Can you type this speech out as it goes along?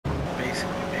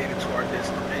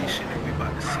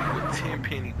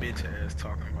Tenpenny bitch ass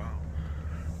talking about?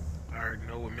 I already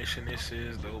know what mission this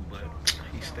is though, but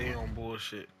he stay on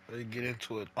bullshit. Let's get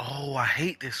into it. Oh, I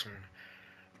hate this one.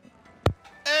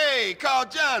 Hey, Carl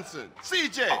Johnson,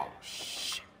 CJ. Oh,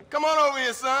 shit. Come on over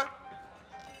here, son.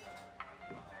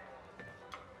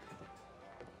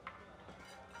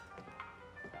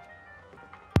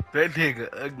 That nigga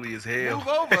ugly as hell. Move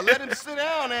over, let him sit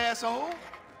down, asshole.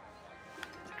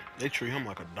 They treat him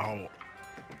like a dog.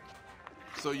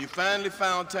 So you finally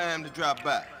found time to drop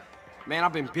by. Man,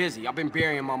 I've been busy. I've been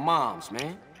burying my moms,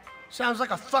 man. Sounds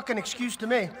like a fucking excuse to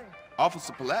me.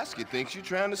 Officer Pulaski thinks you're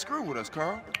trying to screw with us,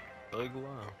 Carl. Ugly.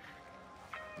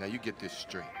 Now you get this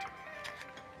straight.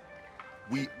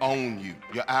 We own you.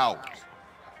 You're ours.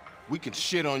 We can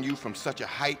shit on you from such a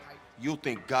height, you'll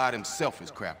think God himself has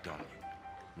crapped on you.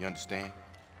 You understand?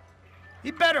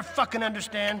 He better fucking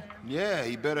understand. Yeah,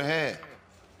 he better have.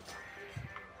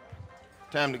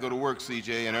 Time to go to work,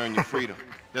 CJ, and earn your freedom.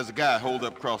 There's a guy holed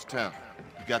up across town.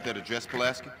 You got that address,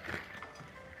 Pulaski?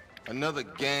 Another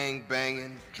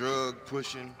gang-banging,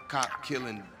 drug-pushing,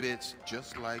 cop-killing bitch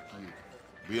just like you.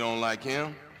 We don't like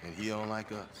him, and he don't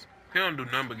like us. He don't do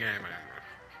number game anymore.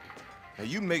 Now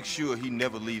you make sure he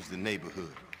never leaves the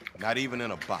neighborhood. Not even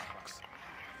in a box.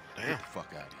 Damn. Get the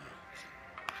fuck out of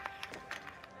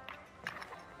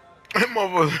here. That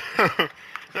motherfucker.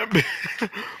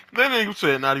 That nigga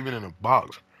said not even in a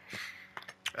box.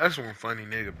 That's one funny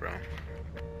nigga, bro.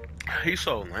 He's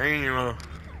so lame,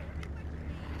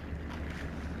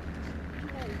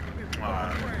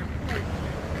 Alright.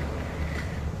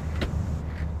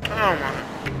 Oh my.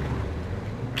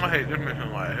 I hate this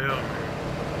mission like hell, man.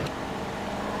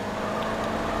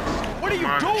 What are you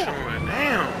doing? Chewing.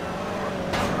 Damn.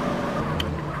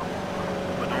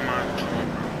 But don't mind chewing,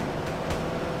 bro.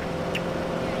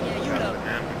 Yeah, you know.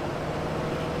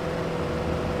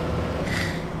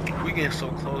 We getting so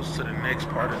close to the next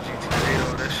part of GTA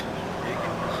though, that shit is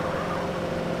ridiculous.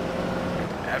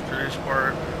 After this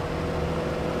part,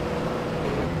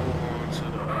 we'll move on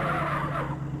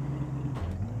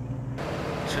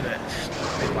to that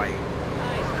like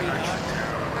country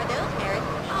town. Are those married?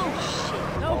 Oh shit!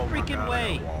 No freaking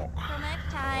way. Till next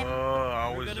time. I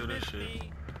always do this shit.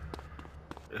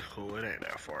 It's cool. It ain't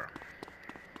that far.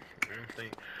 I don't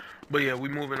think. But yeah, we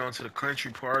moving on to the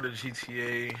country part of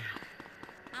GTA.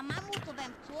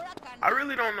 I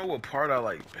really don't know what part I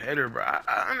like better, bro. I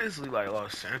honestly like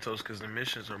Los Santos because the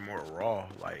missions are more raw.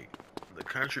 Like the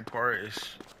country part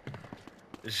it's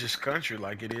just country.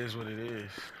 Like it is what it is.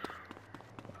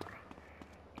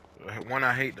 One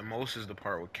I hate the most is the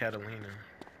part with Catalina.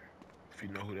 If you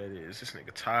know who that is, this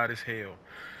nigga tired as hell.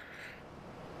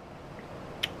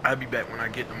 I'll be back when I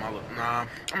get to my look. Nah,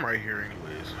 I'm right here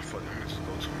anyways. Fuck, I'm just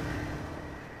go to him.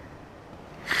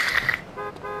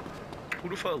 Who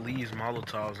the fuck leaves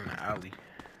Molotovs in the alley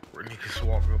where niggas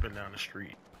walk up and down the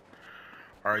street?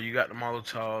 Alright, you got the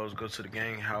Molotovs. Go to the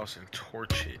gang house and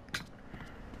torch it.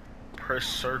 Press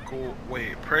circle.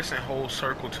 Wait, press and hold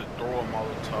circle to throw a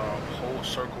Molotov. Hold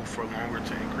circle for longer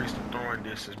to increase the throwing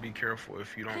distance. Be careful.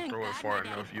 If you don't throw it far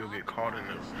enough, you'll get caught in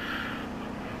it.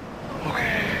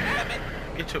 Okay.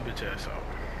 Get your bitch ass out.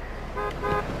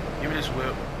 Give me this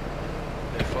whip.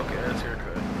 That fucking ass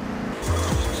haircut.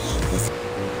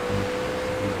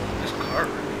 This car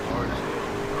really hard as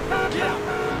hell. Get out.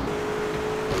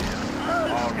 Oh,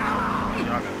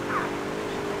 y'all got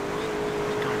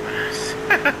dumbass.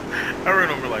 I ran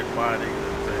over like 5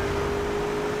 niggas.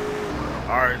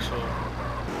 Alright, so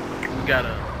we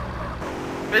gotta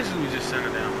basically just send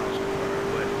it down house on fire.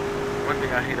 But one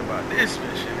thing I hate about this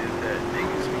mission is that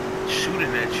niggas be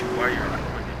shooting at you while you're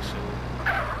doing it. So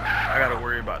I gotta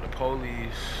worry about the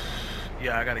police.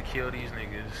 Yeah, I gotta kill these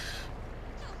niggas.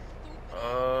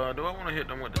 Do I want to hit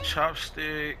them with the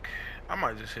chopstick? I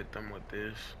might just hit them with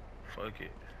this. Fuck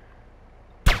it.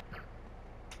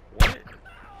 What?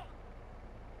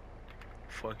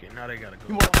 Fuck it. Now they gotta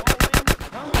go.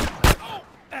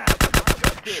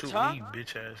 Shoot me,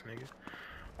 bitch ass nigga.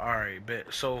 Alright,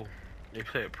 bet. So they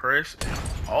play press.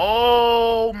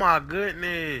 Oh my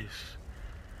goodness.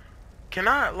 Can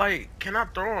I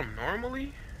throw them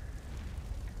normally?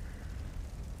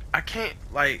 I can't,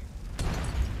 like,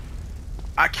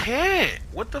 I can't.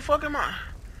 What the fuck am I?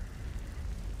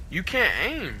 You can't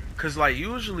aim. Cause like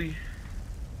usually,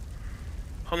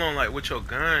 hold on, like with your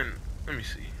gun, let me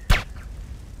see.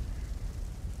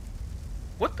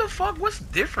 What the fuck? What's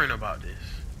different about this?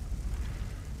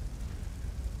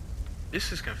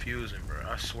 This is confusing, bro.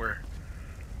 I swear.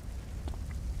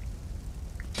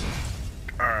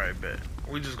 Alright, bet.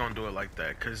 We just gonna do it like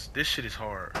that, cause this shit is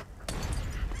hard.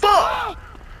 Fuck!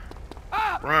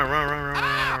 Run, run, run, run, run,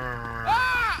 run, run,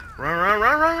 run, run,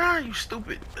 run, run, run, you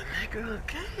stupid nigga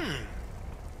again.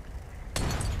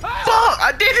 Fuck!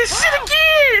 I did this shit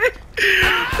again!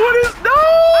 What is... No!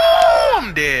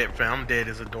 I'm dead, fam. I'm dead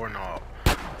as a doorknob.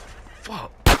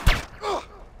 Fuck.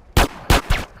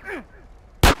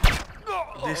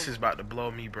 This is about to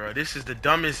blow me, bro. This is the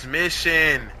dumbest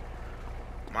mission.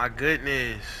 My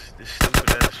goodness. This stupid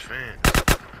ass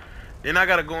fence. Then I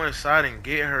gotta go inside and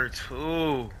get her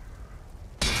too.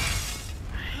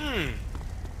 Dang.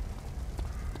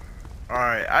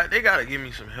 Alright, they gotta give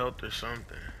me some health or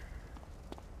something.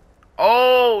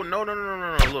 Oh, no.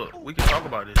 Look, we can talk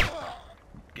about this.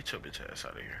 Get your bitch ass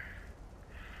out of here.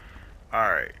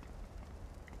 Alright.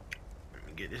 Let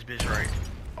me get this bitch right.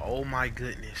 Oh my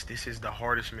goodness, this is the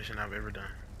hardest mission I've ever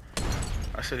done.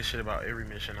 I say this shit about every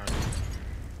mission I do.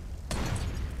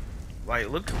 Like,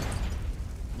 look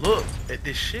at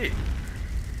this shit.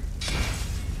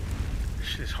 This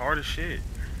shit's hard as shit.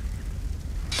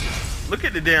 Look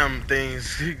at the damn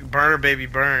things. Burn, baby,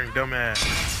 burn, dumbass.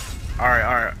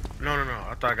 Alright. No.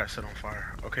 I thought I got set on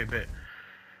fire. Okay, bet.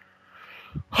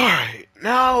 Alright,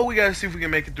 now we gotta see if we can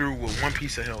make it through with one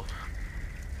piece of health.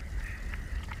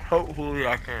 Hopefully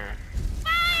I can.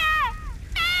 Fire!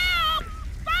 Help!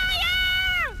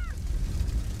 Fire!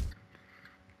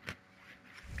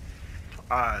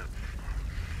 Alright.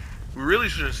 We really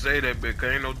shouldn't say that bit,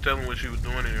 cause ain't no telling what she was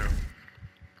doing in here.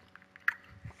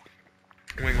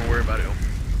 We ain't gonna worry about it.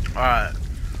 Alright.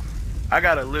 I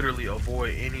gotta literally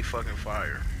avoid any fucking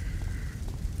fire.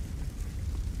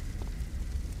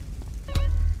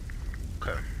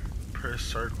 Okay. Press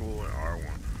circle and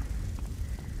R1.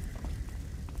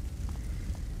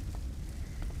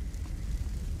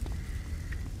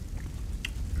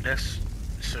 That's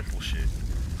simple shit.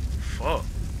 Fuck.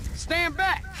 Stand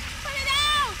back. Put it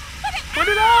out! Put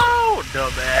it out!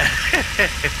 Dumbass.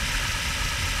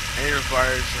 Ain't a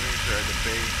fire extinguisher at the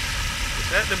base. Is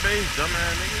that the base,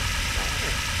 dumbass nigga?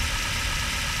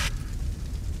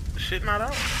 Oh. Shit not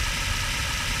out.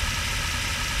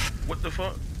 What the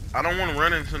fuck? I don't want to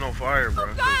run into no fire, bro.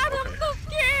 Oh God, Okay. I'm so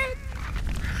scared.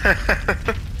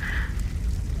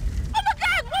 Oh my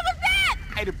God, what was that?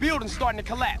 Hey, the building's starting to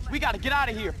collapse. We gotta get out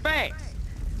of here fast.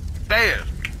 Fast.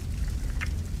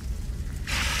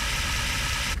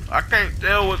 I can't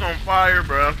tell what's on fire,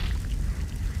 bro.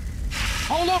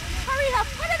 Hold up. Hurry up,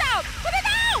 put it out, put it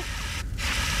out!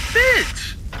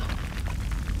 Bitch!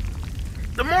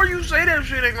 The more you say that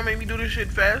shit ain't gonna make me do this shit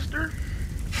faster.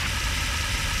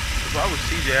 If I was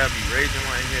CJ, I'd be raging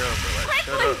like hell, bro. Like,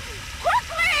 shut Quickly! up.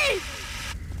 Quickly!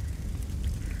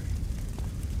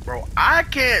 Bro, I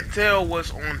can't tell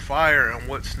what's on fire and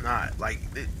what's not. Like,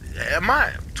 am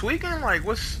I tweaking? Like,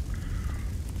 what's...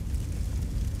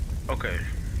 Okay.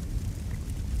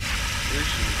 This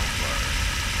shit is on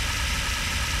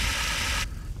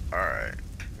fire. Alright.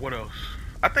 What else?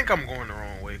 I think I'm going the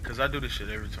wrong way, because I do this shit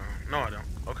every time. No, I don't.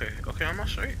 Okay, I'm not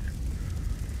straight.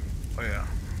 Oh, yeah.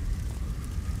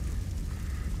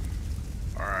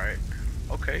 Alright.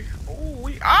 Okay. Oh,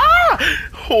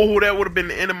 oh, that would have been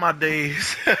the end of my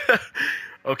days.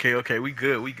 Okay, we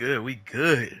good.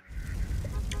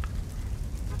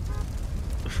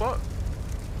 The fuck?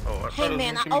 Oh, I thought Hey it was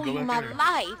man, I gonna owe see me you go my back in.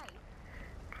 life.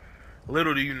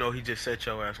 Little do you know he just set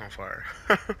your ass on fire.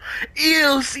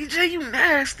 Ew, CJ, you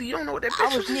nasty. You don't know what that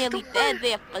bitch I was nearly doing. dead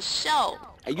there for sure.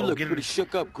 Hey, you Oh, look get pretty him.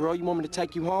 shook up, girl. You want me to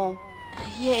take you home?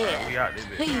 Yeah. We out this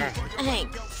bitch. Please, Come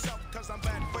on. thanks.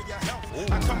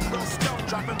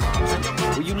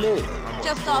 Where you live?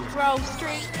 Just off Grove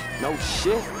Street. No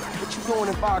shit. What you doing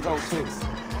in Fargo City?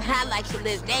 I like to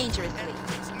live dangerously.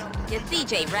 You're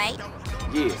CJ, right?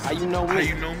 Yeah, how you know How me?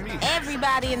 you know me?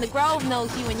 Everybody in the Grove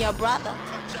knows you and your brother.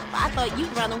 I thought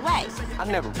you'd run away. I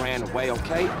never ran away,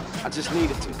 okay? I just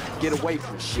needed to get away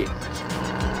from shit.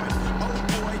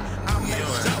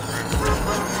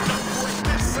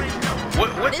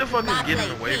 What the This fuck is is my getting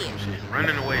place away here. from shit?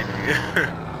 Running away,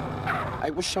 nigga.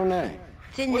 Hey, what's your name?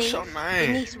 Denise, your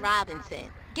name? Denise Robinson.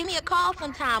 Give me a call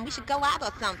sometime. We should go out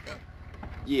or something.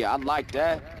 Yeah, I like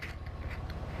that.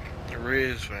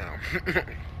 Riz, fam.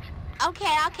 Okay,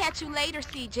 I'll catch you later,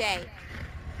 CJ.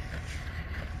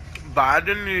 Bye,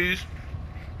 Denise.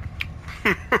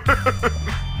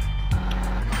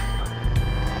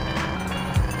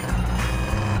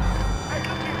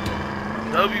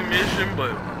 W mission,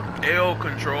 but L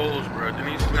controls, bro.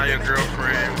 Denise is not your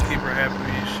girlfriend. Keep her happy.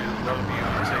 She'll love you.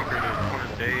 Take her to on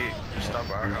a date. Stop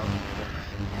by our house.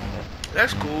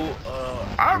 That's cool.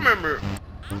 I remember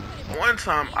one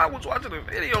time I was watching a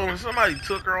video and somebody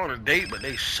took her on a date, but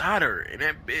they shot her in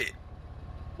that bit.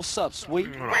 What's up, sweet?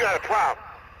 We got a problem.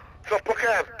 Some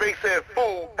punk-ass base-ass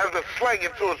fool has been slanging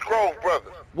to his grown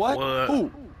brothers. What? What?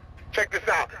 Who? Check this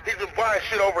out. He's been buying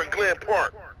shit over in Glen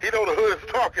Park. He know the hood is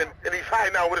talking, and he's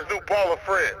hiding out with his new ball of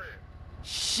friends.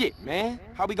 Shit, man.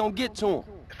 How we gonna get to him?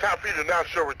 It's time for you to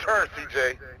announce your return,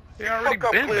 CJ. He already Fuck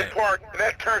up been Glen back. Park, and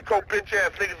that turncoat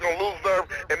bitch-ass nigga's gonna lose nerve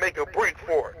and make a break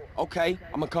for it. Okay,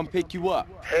 I'm gonna come pick you up.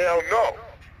 Hell no.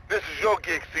 This is your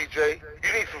gig, CJ.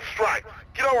 You need some stripes.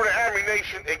 Get over to Army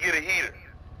Nation and get a heater.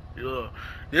 Yeah,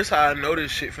 this how I know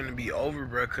this shit finna be over,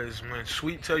 bro. Cause when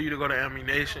Sweet tell you to go to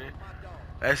Ammunition,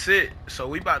 that's it. So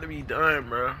we about to be done,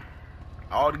 bro.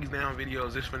 All these damn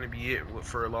videos, this finna be it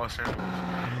for Los Angeles.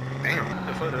 Damn, what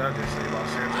the fuck did I just say, Los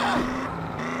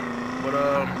Angeles? But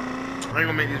I ain't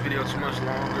gonna make this video too much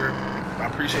longer. I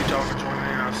appreciate y'all for joining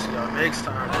in. I'll see y'all next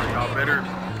time, bro. Y'all better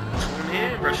tune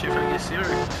in, bro. Shit finna get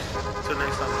serious. Till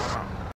next time, I'm out.